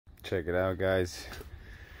Check it out, guys.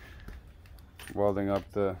 Welding up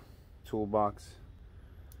the toolbox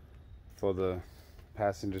for the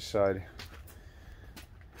passenger side.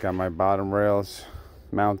 Got my bottom rails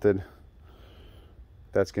mounted.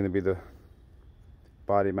 That's going to be the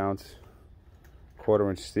body mounts, 1/4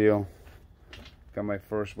 inch steel. Got my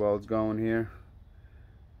first welds going here.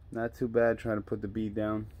 Not too bad trying to put the bead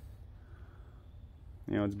down.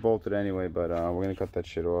 You know, it's bolted anyway, but we're gonna cut that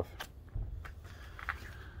shit off.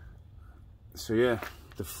 So yeah,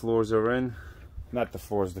 the floors are in. Not the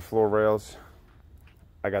floors, the floor rails.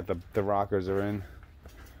 I got the rockers are in.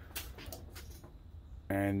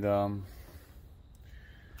 And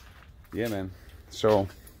yeah, man. So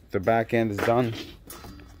the back end is done.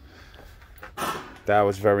 That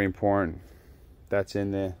was very important. That's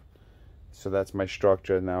in there. So that's my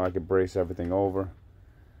structure. Now I can brace everything over.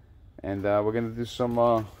 And we're gonna do some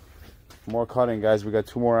more cutting, guys. We got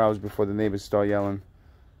 2 more hours before the neighbors start yelling.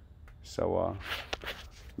 So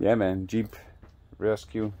yeah, man. Jeep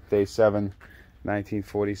rescue day 7,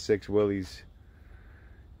 1946 Willys.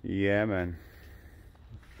 Yeah, man.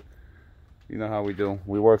 You know how we do.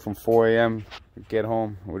 We work from 4 a.m. get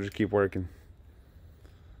home, we'll just keep working.